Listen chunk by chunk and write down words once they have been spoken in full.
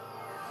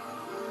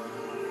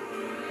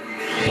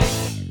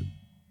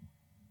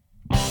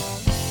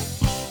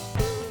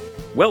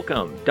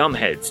Welcome,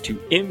 dumbheads, to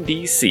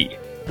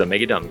MDC, the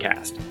Mega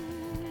Dumbcast.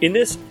 In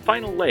this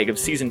final leg of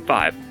Season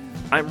 5,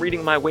 I'm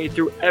reading my way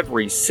through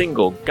every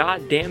single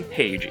goddamn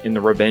page in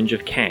The Revenge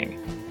of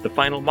Kang, the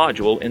final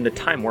module in the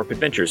Time Warp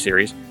Adventure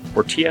series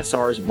for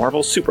TSR's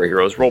Marvel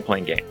Superheroes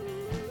role-playing game.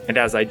 And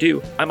as I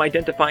do, I'm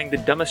identifying the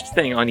dumbest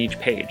thing on each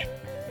page.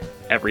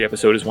 Every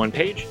episode is one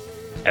page,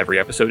 every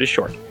episode is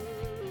short.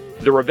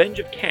 The Revenge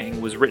of Kang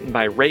was written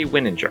by Ray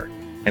Winninger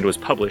and was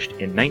published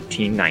in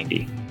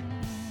 1990.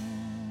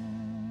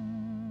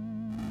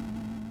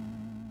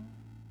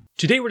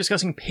 Today we're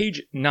discussing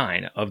page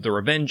 9 of The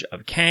Revenge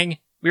of Kang.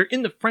 We're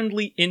in the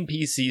Friendly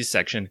NPCs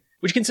section,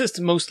 which consists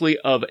mostly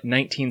of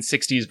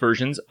 1960s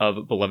versions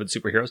of beloved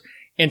superheroes.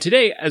 And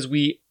today, as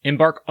we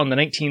embark on the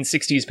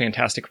 1960s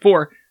Fantastic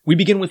Four, we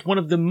begin with one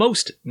of the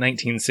most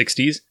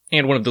 1960s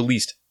and one of the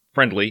least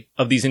friendly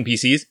of these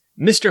NPCs,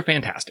 Mr.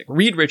 Fantastic,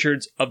 Reed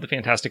Richards of the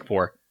Fantastic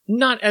Four.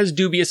 Not as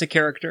dubious a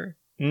character,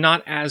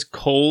 not as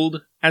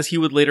cold as he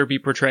would later be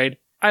portrayed.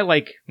 I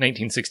like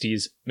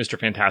 1960s Mr.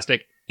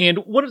 Fantastic. And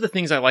one of the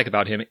things I like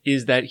about him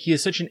is that he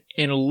is such an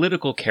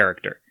analytical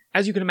character.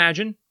 As you can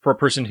imagine, for a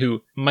person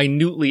who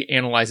minutely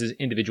analyzes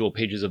individual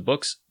pages of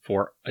books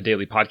for a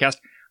daily podcast,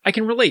 I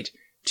can relate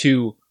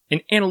to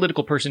an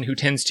analytical person who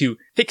tends to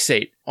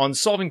fixate on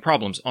solving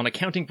problems, on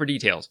accounting for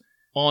details,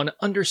 on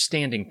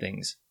understanding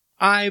things.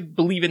 I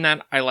believe in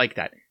that. I like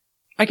that.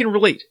 I can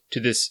relate to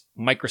this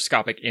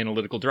microscopic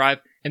analytical drive,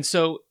 and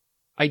so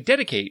I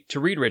dedicate to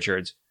Reed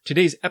Richards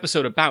today's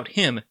episode about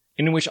him,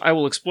 in which I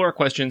will explore a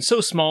question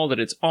so small that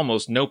it's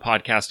almost no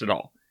podcast at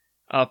all.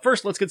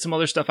 First, let's get some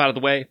other stuff out of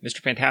the way. Mr.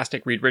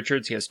 Fantastic, Reed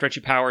Richards, he has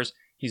stretchy powers.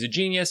 He's a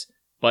genius,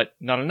 but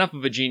not enough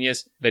of a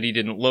genius that he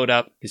didn't load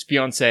up his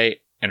fiancée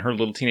and her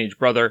little teenage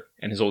brother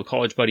and his old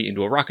college buddy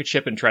into a rocket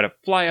ship and try to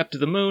fly up to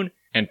the moon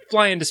and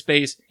fly into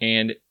space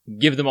and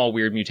give them all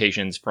weird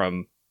mutations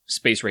from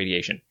space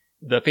radiation.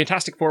 The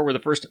Fantastic Four were the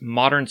first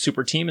modern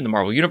super team in the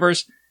Marvel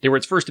Universe. They were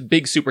its first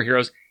big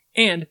superheroes,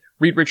 and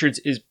Reed Richards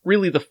is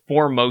really the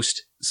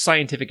foremost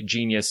scientific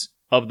genius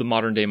of the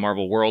modern-day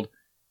Marvel world.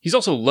 He's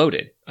also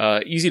loaded,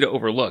 easy to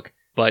overlook,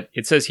 but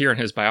it says here in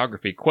his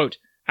biography, quote,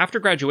 "After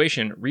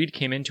graduation, Reed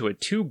came into a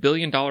 $2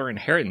 billion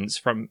inheritance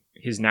from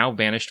his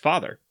now-vanished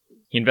father.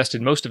 He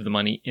invested most of the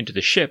money into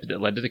the ship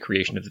that led to the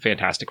creation of the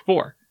Fantastic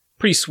Four.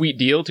 Pretty sweet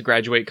deal to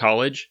graduate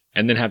college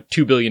and then have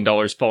 $2 billion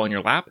fall in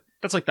your lap.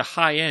 That's like the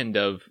high end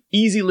of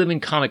easy-living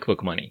comic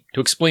book money,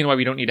 to explain why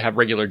we don't need to have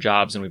regular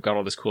jobs and we've got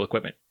all this cool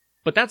equipment.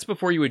 But that's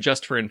before you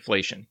adjust for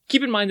inflation.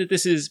 Keep in mind that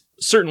this is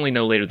certainly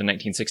no later than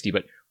 1960,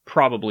 but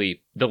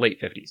probably the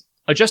late 50s.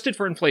 Adjusted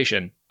for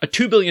inflation, a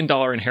 $2 billion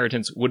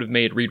inheritance would have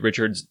made Reed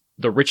Richards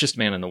the richest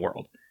man in the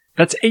world.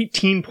 That's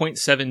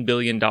 $18.7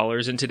 billion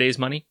in today's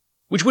money,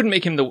 which wouldn't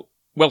make him the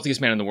wealthiest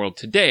man in the world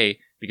today,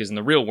 because in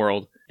the real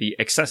world, the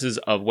excesses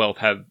of wealth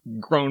have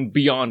grown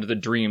beyond the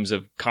dreams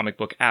of comic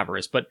book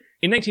avarice. But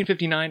in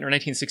 1959 or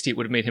 1960, it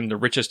would have made him the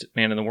richest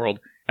man in the world,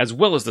 as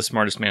well as the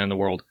smartest man in the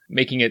world,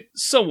 making it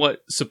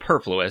somewhat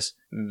superfluous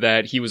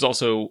that he was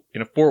also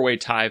in a four-way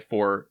tie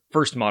for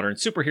first modern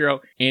superhero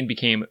and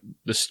became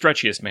the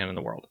stretchiest man in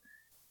the world.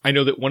 I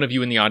know that one of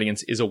you in the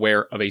audience is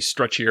aware of a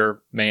stretchier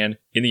man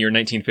in the year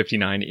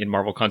 1959 in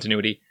Marvel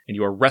continuity, and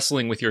you are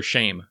wrestling with your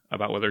shame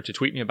about whether to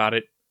tweet me about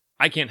it.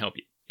 I can't help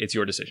you. It's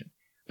your decision.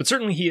 But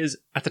certainly he is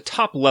at the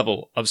top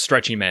level of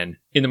stretchy men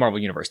in the Marvel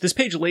Universe. This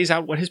page lays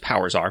out what his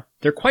powers are.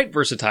 They're quite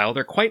versatile.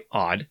 They're quite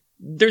odd.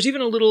 There's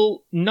even a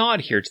little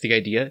nod here to the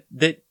idea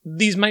that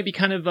these might be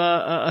kind of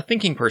a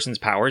thinking person's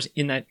powers,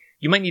 in that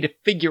you might need to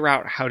figure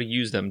out how to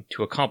use them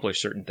to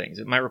accomplish certain things.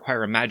 It might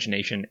require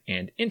imagination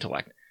and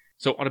intellect.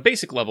 So on a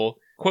basic level,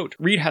 quote,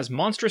 Reed has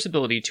monstrous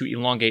ability to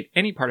elongate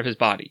any part of his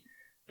body.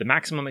 The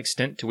maximum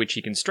extent to which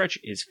he can stretch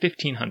is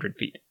 1,500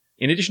 feet.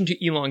 In addition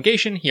to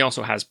elongation, he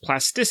also has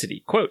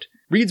plasticity. Quote,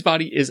 Reed's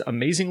body is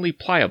amazingly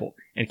pliable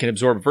and can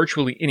absorb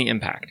virtually any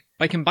impact.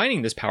 By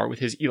combining this power with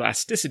his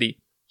elasticity,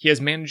 he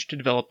has managed to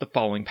develop the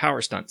following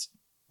power stunts.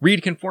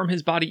 Reed can form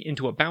his body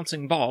into a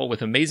bouncing ball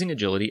with amazing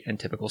agility and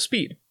typical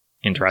speed.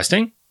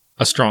 Interesting.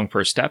 A strong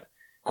first step.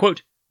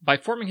 Quote, by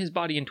forming his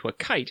body into a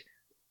kite,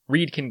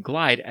 Reed can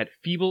glide at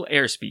feeble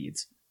air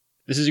speeds.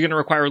 This is going to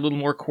require a little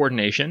more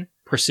coordination,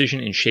 precision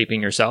in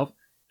shaping yourself,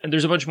 and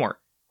there's a bunch more.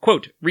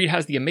 Quote, Reed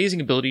has the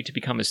amazing ability to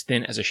become as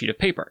thin as a sheet of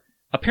paper.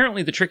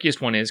 Apparently the trickiest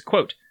one is,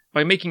 quote,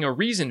 by making a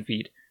reason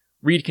feat,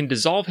 Reed can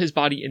dissolve his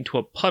body into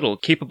a puddle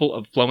capable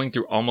of flowing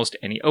through almost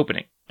any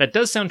opening. That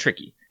does sound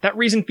tricky. That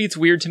reason feat's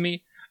weird to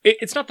me.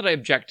 It's not that I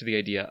object to the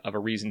idea of a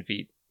reason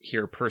feat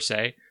here per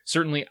se.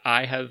 Certainly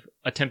I have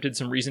attempted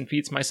some reason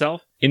feats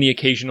myself in the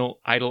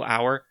occasional idle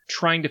hour,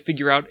 trying to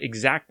figure out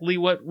exactly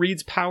what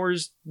Reed's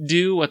powers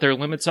do, what their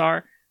limits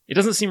are. It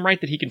doesn't seem right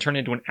that he can turn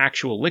into an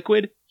actual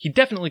liquid. He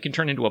definitely can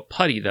turn into a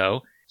putty,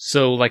 though.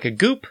 So, like a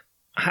goop?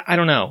 I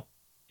don't know.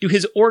 Do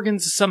his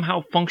organs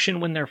somehow function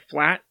when they're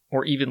flat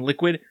or even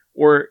liquid?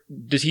 Or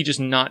does he just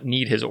not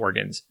need his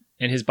organs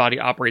and his body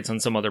operates on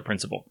some other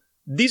principle?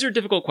 These are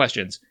difficult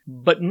questions,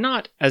 but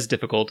not as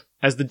difficult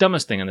as the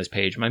dumbest thing on this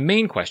page, my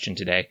main question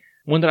today,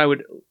 one that I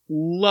would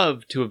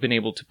love to have been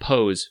able to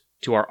pose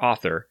to our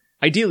author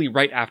ideally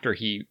right after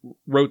he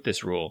wrote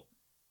this rule,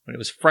 when it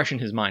was fresh in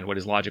his mind what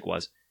his logic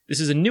was. This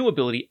is a new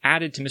ability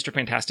added to Mr.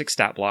 Fantastic's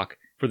stat block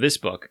for this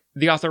book.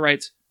 The author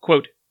writes,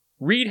 quote,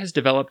 Reed has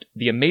developed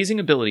the amazing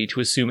ability to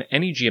assume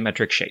any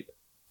geometric shape.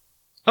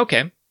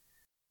 Okay,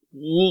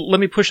 let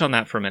me push on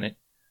that for a minute.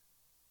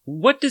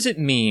 What does it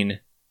mean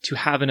to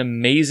have an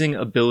amazing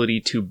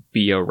ability to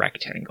be a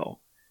rectangle?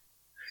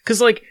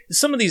 Because, like,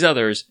 some of these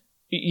others,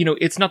 you know,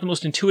 it's not the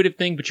most intuitive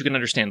thing, but you can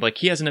understand. Like,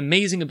 he has an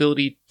amazing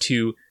ability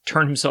to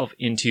turn himself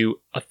into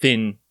a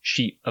thin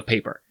sheet of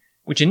paper,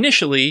 which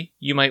initially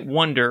you might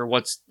wonder,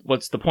 what's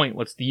the point?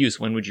 What's the use?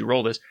 When would you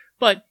roll this?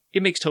 But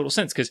it makes total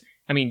sense because,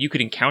 I mean, you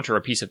could encounter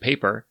a piece of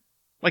paper,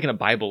 like in a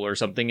Bible or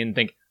something, and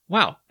think,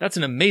 wow, that's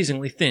an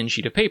amazingly thin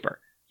sheet of paper.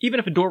 Even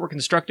if a door were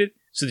constructed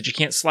so that you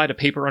can't slide a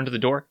paper under the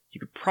door, you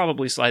could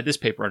probably slide this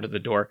paper under the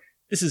door.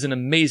 This is an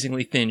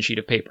amazingly thin sheet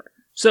of paper.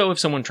 So if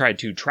someone tried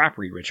to trap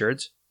Reed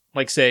Richards,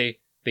 like say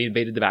they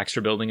invaded the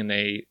Baxter building and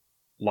they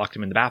locked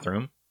him in the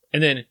bathroom,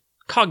 and then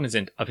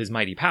cognizant of his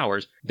mighty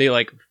powers, they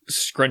like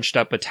scrunched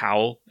up a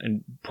towel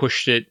and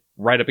pushed it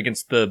right up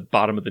against the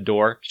bottom of the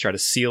door to try to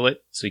seal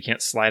it so he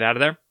can't slide out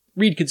of there,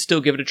 Reed could still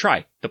give it a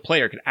try. The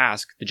player could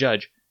ask the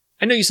judge,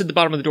 I know you said the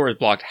bottom of the door is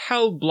blocked.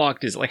 How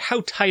blocked is it? Like,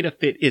 how tight a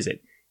fit is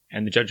it?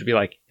 And the judge would be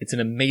like, it's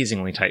an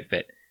amazingly tight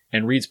fit.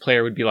 And Reed's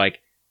player would be like,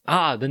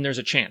 then there's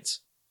a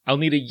chance. I'll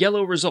need a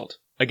yellow result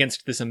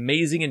against this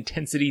amazing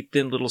intensity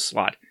thin little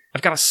slot.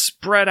 I've got to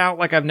spread out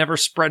like I've never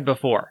spread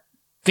before.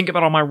 Think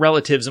about all my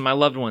relatives and my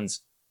loved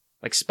ones,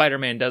 like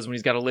Spider-Man does when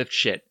he's got to lift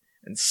shit,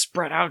 and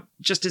spread out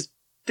just as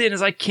thin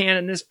as I can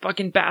in this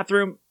fucking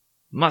bathroom.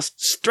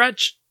 Must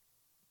stretch,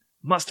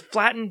 must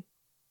flatten,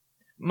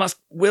 must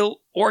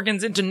will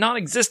organs into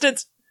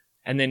non-existence.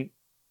 And then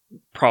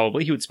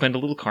probably he would spend a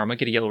little karma,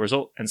 get a yellow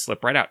result, and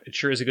slip right out. It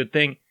sure is a good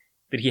thing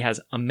that he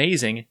has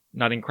amazing,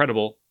 not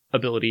incredible,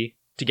 ability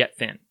to get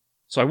thin.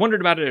 So I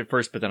wondered about it at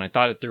first, but then I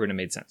thought it through and it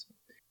made sense.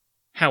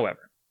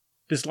 However,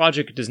 this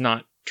logic does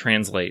not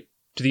translate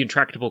to the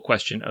intractable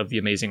question of the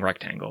amazing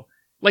rectangle.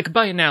 Like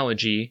by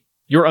analogy,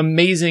 your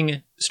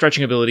amazing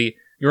stretching ability,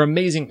 your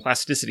amazing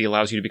plasticity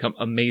allows you to become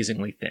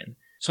amazingly thin.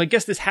 So I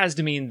guess this has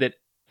to mean that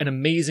an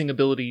amazing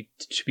ability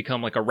to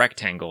become like a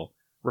rectangle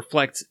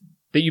reflects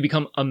that you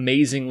become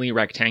amazingly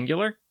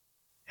rectangular.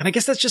 And I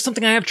guess that's just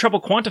something I have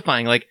trouble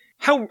quantifying. Like,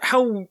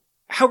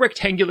 how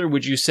rectangular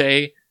would you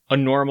say a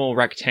normal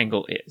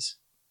rectangle is?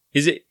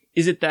 Is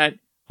it that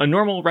a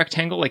normal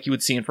rectangle, like you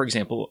would see in, for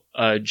example,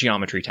 a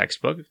geometry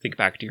textbook, think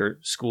back to your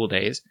school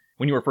days,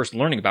 when you were first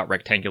learning about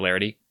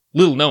rectangularity,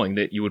 little knowing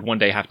that you would one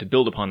day have to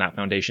build upon that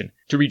foundation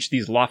to reach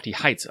these lofty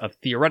heights of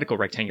theoretical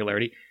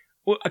rectangularity.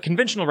 Well, a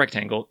conventional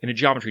rectangle in a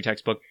geometry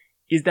textbook,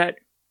 do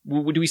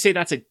we say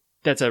that's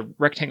a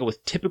rectangle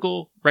with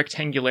typical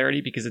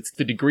rectangularity because it's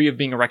the degree of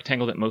being a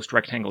rectangle that most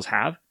rectangles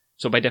have?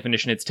 So by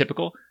definition, it's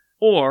typical.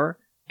 Or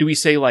do we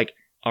say like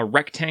a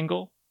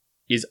rectangle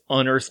is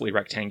unearthly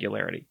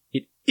rectangularity?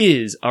 It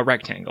is a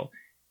rectangle.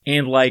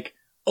 And like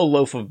a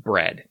loaf of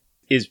bread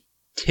is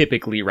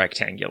typically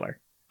rectangular.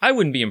 I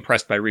wouldn't be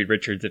impressed by Reed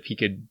Richards if he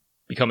could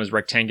become as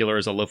rectangular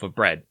as a loaf of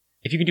bread.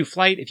 If you can do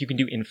flight, if you can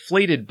do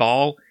inflated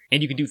ball,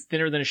 and you can do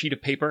thinner than a sheet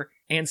of paper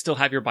and still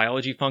have your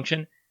biology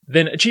function,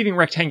 then achieving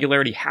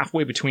rectangularity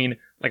halfway between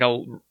like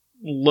a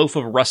loaf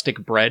of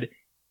rustic bread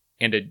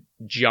and a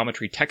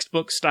geometry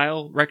textbook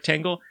style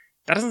rectangle,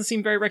 that doesn't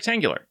seem very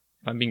rectangular,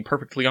 if I'm being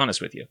perfectly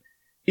honest with you.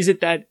 Is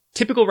it that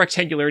typical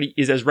rectangularity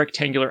is as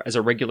rectangular as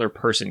a regular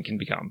person can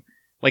become?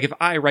 Like if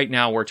I right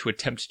now were to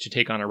attempt to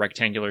take on a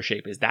rectangular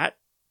shape, is that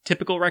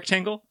typical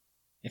rectangle?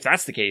 If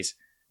that's the case,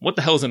 what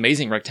the hell is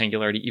amazing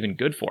rectangularity even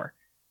good for?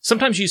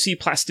 Sometimes you see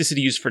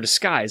plasticity used for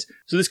disguise,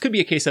 so this could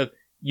be a case of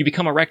you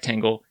become a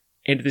rectangle,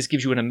 and this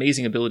gives you an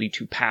amazing ability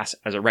to pass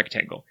as a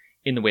rectangle,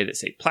 in the way that,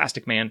 say,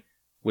 Plastic Man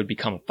would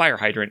become a fire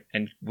hydrant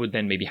and would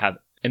then maybe have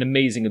an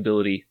amazing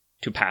ability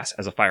to pass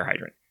as a fire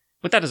hydrant.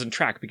 But that doesn't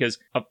track because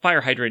a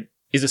fire hydrant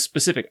is a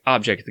specific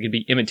object that can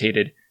be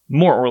imitated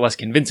more or less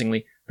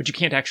convincingly, but you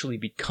can't actually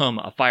become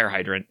a fire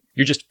hydrant.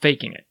 You're just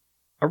faking it.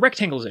 A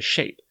rectangle is a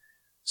shape.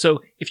 So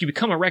if you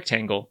become a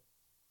rectangle,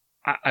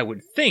 I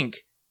would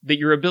think that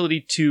your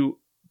ability to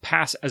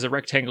pass as a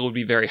rectangle would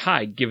be very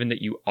high, given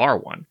that you are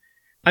one.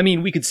 I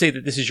mean, we could say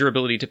that this is your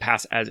ability to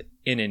pass as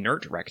an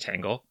inert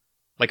rectangle.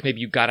 Like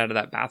maybe you got out of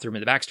that bathroom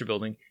in the Baxter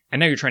building, and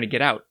now you're trying to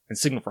get out and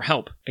signal for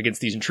help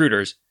against these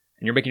intruders,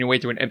 and you're making your way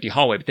through an empty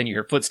hallway, but then you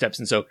hear footsteps,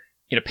 and so,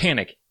 in a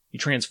panic, you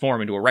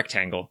transform into a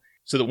rectangle,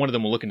 so that one of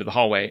them will look into the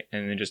hallway,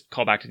 and then just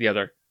call back to the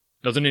other,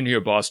 "Nothing in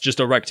here, boss, just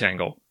a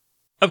rectangle."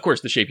 Of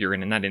course, the shape you're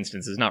in that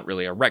instance is not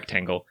really a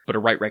rectangle, but a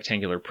right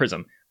rectangular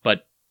prism,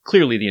 but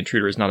clearly the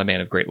intruder is not a man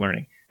of great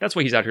learning. That's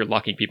why he's out here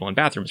locking people in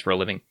bathrooms for a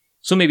living.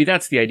 So maybe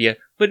that's the idea,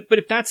 but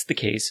if that's the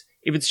case,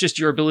 if it's just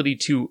your ability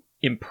to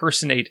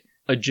impersonate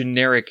a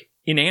generic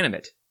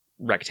inanimate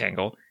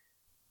rectangle,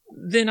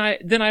 then I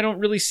don't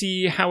really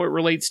see how it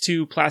relates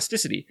to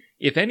plasticity.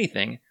 If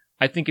anything,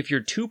 I think if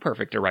you're too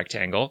perfect a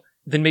rectangle,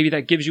 then maybe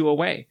that gives you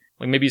away.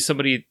 Like maybe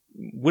somebody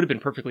would have been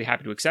perfectly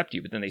happy to accept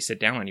you, but then they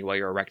sit down on you while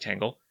you're a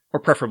rectangle, or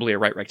preferably a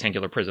right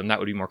rectangular prism, that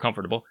would be more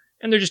comfortable,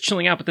 and they're just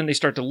chilling out, but then they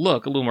start to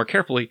look a little more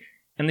carefully,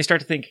 and they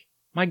start to think,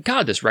 my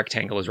God, this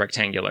rectangle is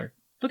rectangular.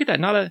 Look at that,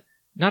 not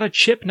a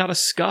chip, not a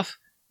scuff,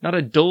 not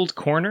a dulled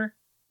corner.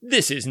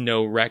 This is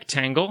no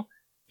rectangle.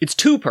 It's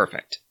too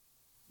perfect.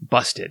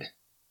 Busted.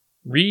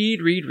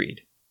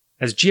 Read.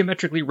 As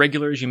geometrically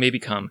regular as you may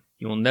become,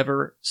 you will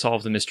never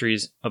solve the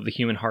mysteries of the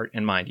human heart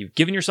and mind. You've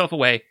given yourself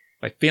away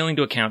by failing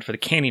to account for the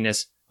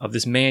canniness of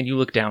this man you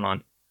look down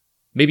on.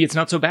 Maybe it's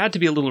not so bad to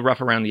be a little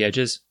rough around the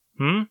edges.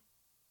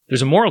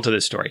 There's a moral to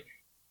this story,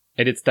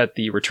 and it's that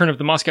the return of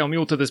the Moscow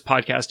Mule to this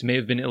podcast may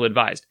have been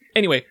ill-advised.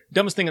 Anyway,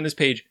 dumbest thing on this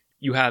page,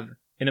 you have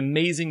an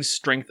amazing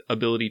strength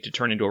ability to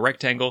turn into a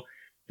rectangle.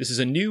 This is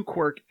a new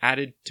quirk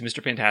added to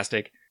Mr.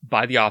 Fantastic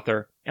by the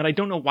author, and I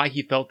don't know why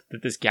he felt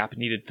that this gap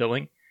needed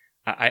filling.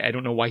 I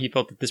don't know why he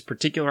felt that this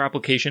particular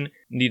application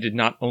needed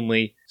not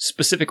only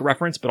specific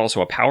reference, but also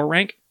a power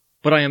rank,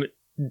 but I am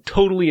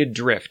totally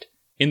adrift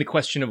in the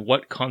question of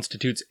what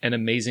constitutes an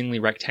amazingly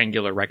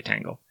rectangular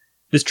rectangle.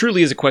 This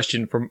truly is a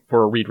question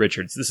for Reed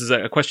Richards. This is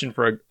a question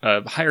for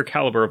a higher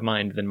caliber of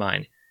mind than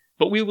mine.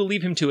 But we will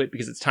leave him to it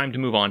because it's time to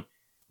move on.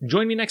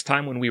 Join me next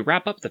time when we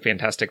wrap up the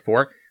Fantastic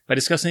Four by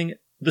discussing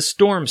the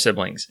Storm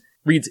siblings,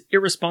 Reed's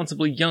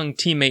irresponsibly young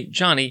teammate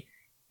Johnny,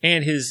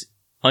 and his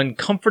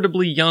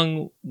uncomfortably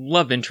young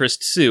love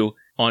interest Sue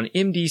on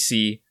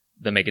MDC,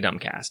 the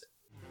Megadumbcast.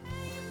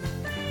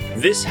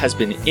 This has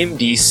been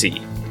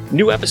MDC.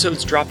 New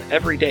episodes drop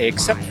every day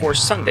except for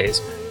Sundays,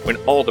 when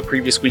all the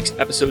previous week's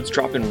episodes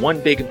drop in one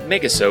big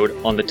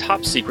megasode on the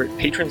top-secret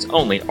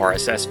patrons-only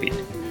RSS feed.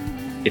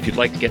 If you'd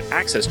like to get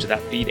access to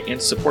that feed and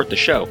support the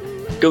show,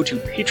 go to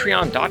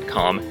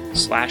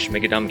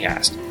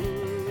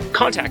patreon.com/Megadumbcast.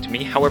 Contact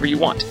me however you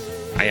want.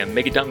 I am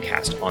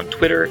Megadumbcast on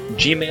Twitter,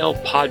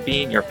 Gmail,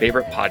 Podbean, your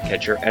favorite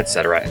podcatcher,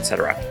 etc.,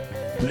 etc.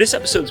 This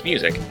episode's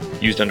music,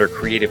 used under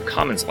Creative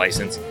Commons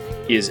license,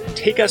 is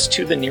Take Us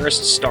to the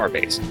Nearest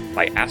Starbase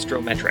by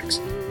Astrometrics,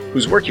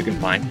 whose work you can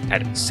find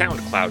at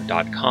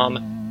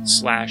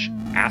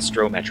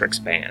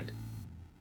soundcloud.com/Astrometricsband.